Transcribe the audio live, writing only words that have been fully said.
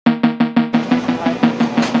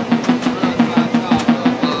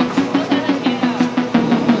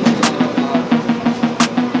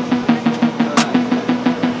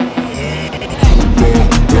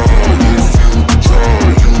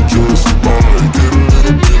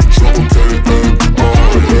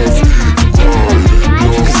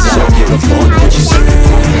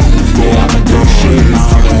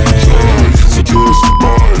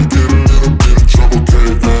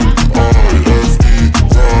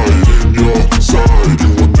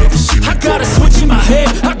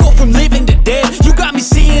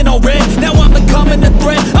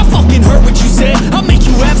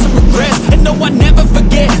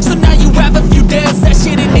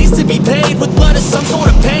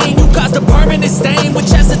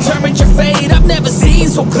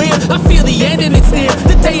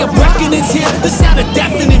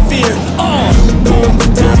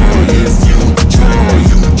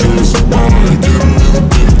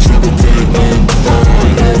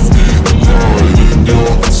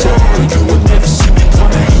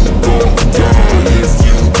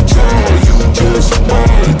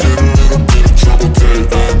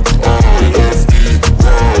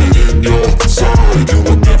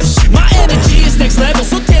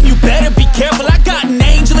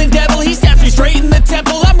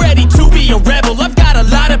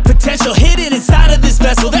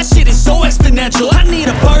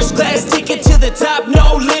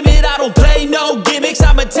no limit. I don't play no gimmicks,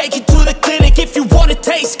 I'ma take you to the clinic. If you want a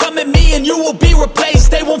taste, come at me and you will be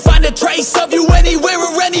replaced. They won't find a trace of you anywhere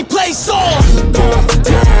or any place. You gon'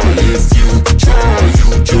 die if you try.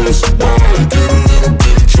 You just might get a little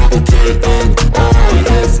bit of trouble, getting out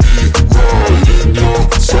of me right in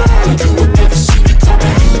your side. You will never see me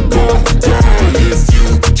coming. You gon' die if you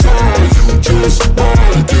try. You just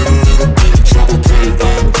might get a little bit of trouble, getting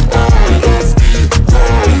out of me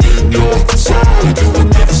right in your side. You will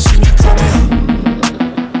never see me coming.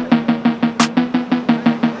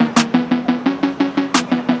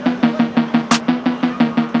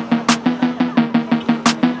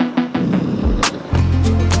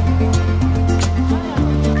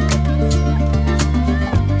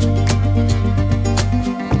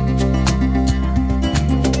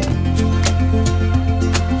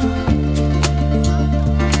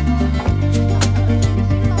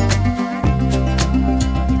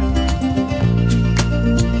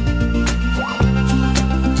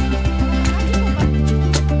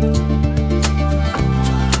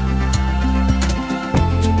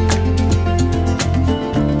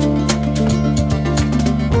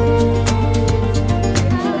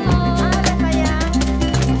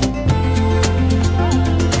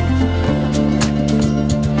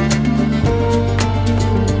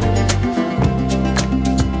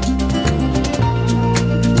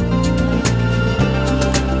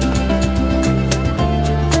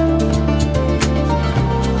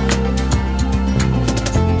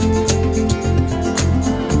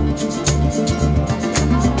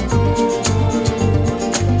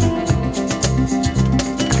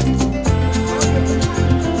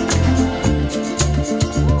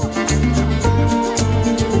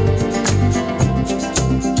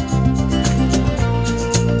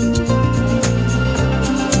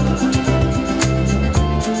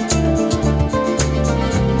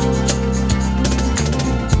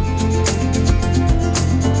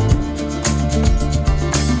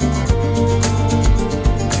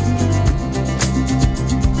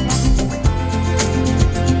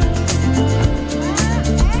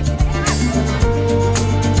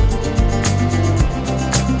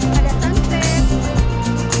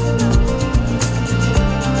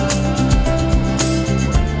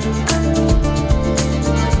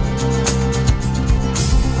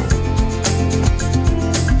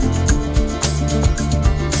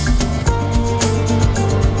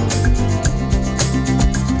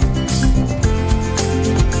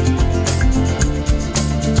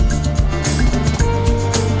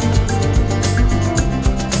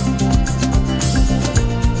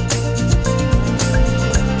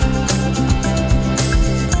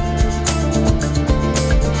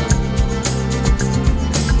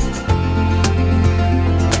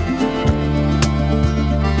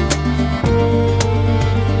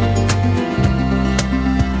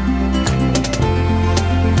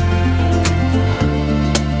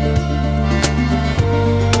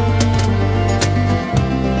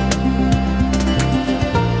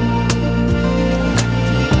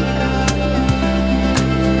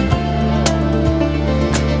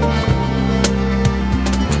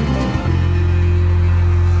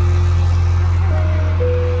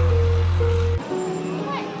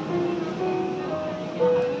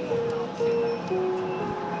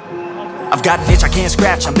 I've got an itch I can't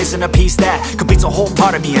scratch, I'm missing a piece that completes a whole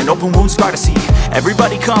part of me, an open wound scar to see.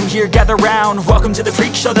 Everybody come here, gather round, welcome to the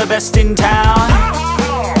freak show, the best in town.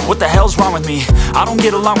 What the hell's wrong with me? I don't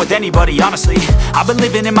get along with anybody, honestly. I've been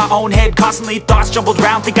living in my own head constantly, thoughts jumbled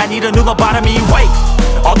round, think I need a new lobotomy. Wait,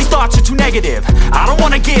 all these thoughts are too negative, I don't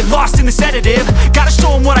wanna get lost in the sedative. Gotta show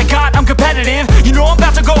them what I got, I'm competitive. You know I'm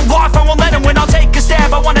about to go off, I won't let them win, I'll take a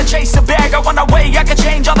stab. I wanna chase a bag, I wanna weigh, I can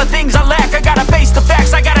change all the things I lack. I gotta face the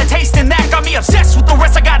facts, I got a taste in that. Got me obsessed with the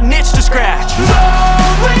rest, I got an itch to scratch.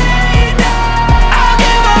 Lonely now, I'll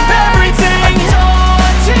give up everything.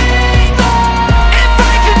 Daunting thought, if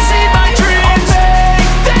I could see my dreams, I'll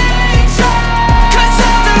make things right. 'Cause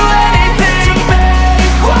I'll do anything to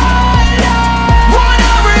make what I want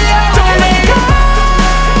a reality. Don't let go,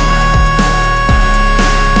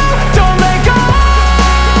 don't let go.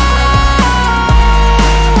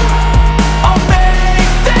 I'll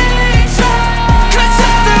make things right. 'Cause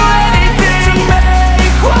I'll do anything to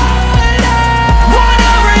make what I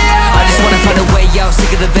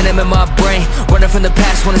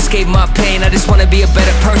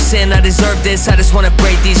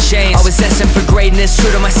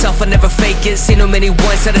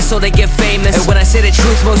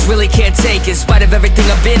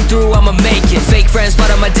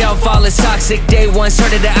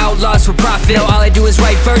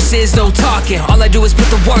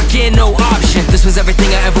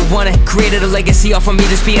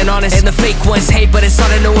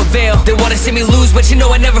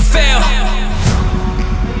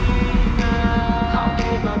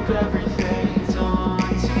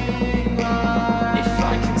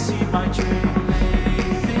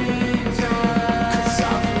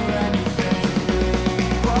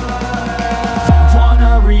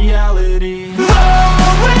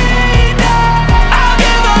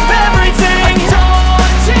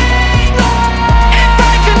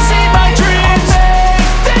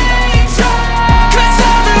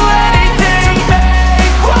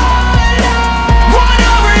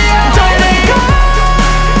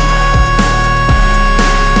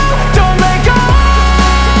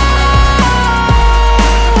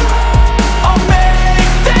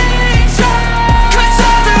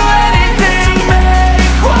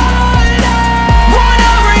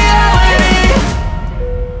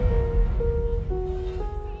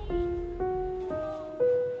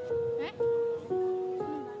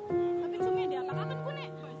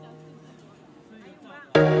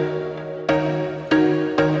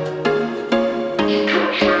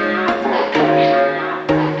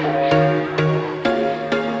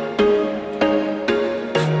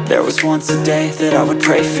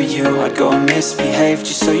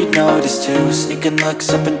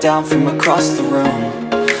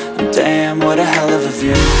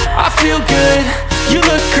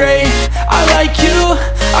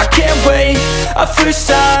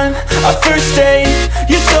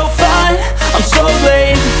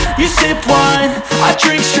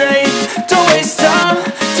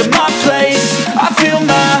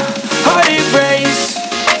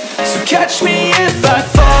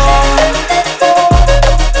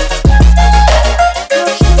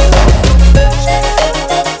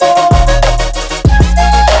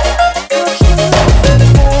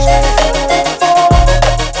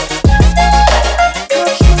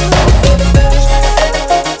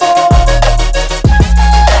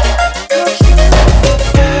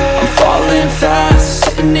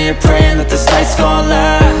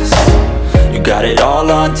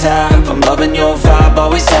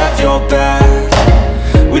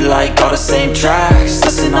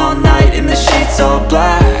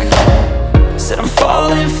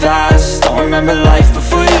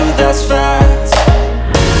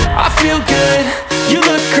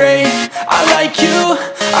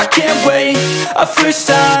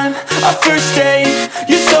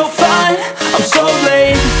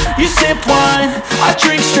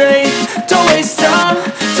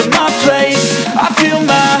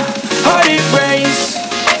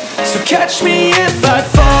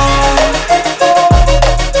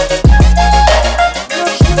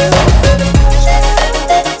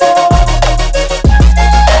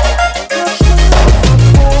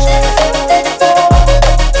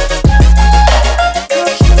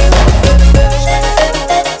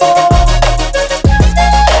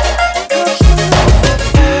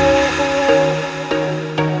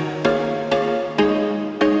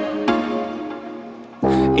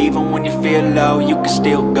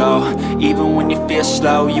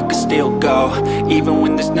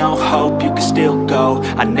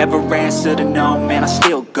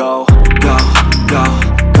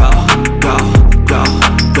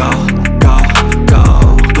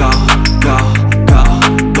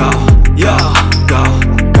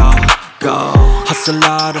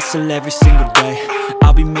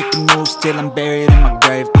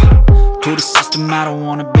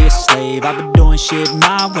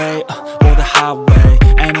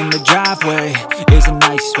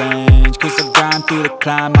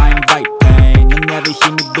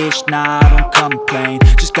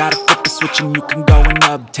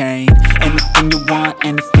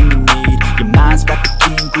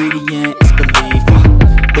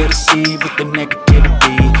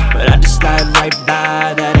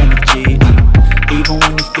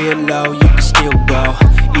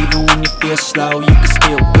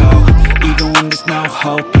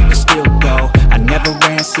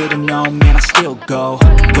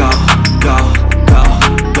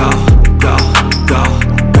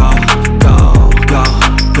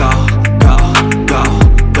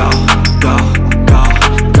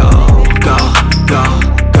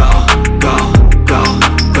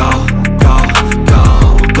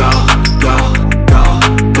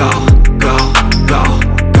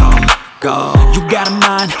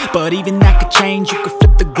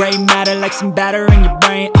gray matter like some batter in your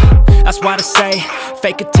brain. That's why I say,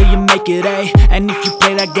 fake it till you make it A. And if you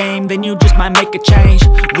play that game, then you just might make a change.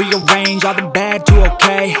 Rearrange all the bad to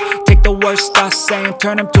okay. Take the worst thoughts saying,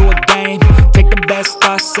 turn them to a game. Take the best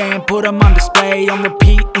thoughts saying, put them on display. On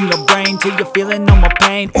repeat in your brain till you're feeling no more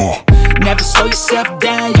pain. Never slow yourself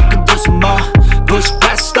down, you can do some more. Push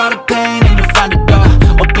past all the pain and you'll find a door.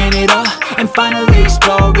 Open it up and finally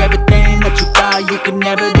explore everything that you thought you could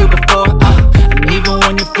never do before. And even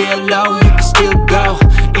when you feel low, you can still go.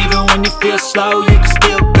 Even when you feel slow, you can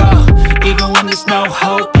still go. Even when there's no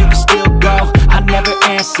hope, you can still go. I never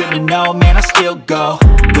answer to no, man, I still go.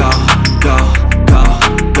 Go, go.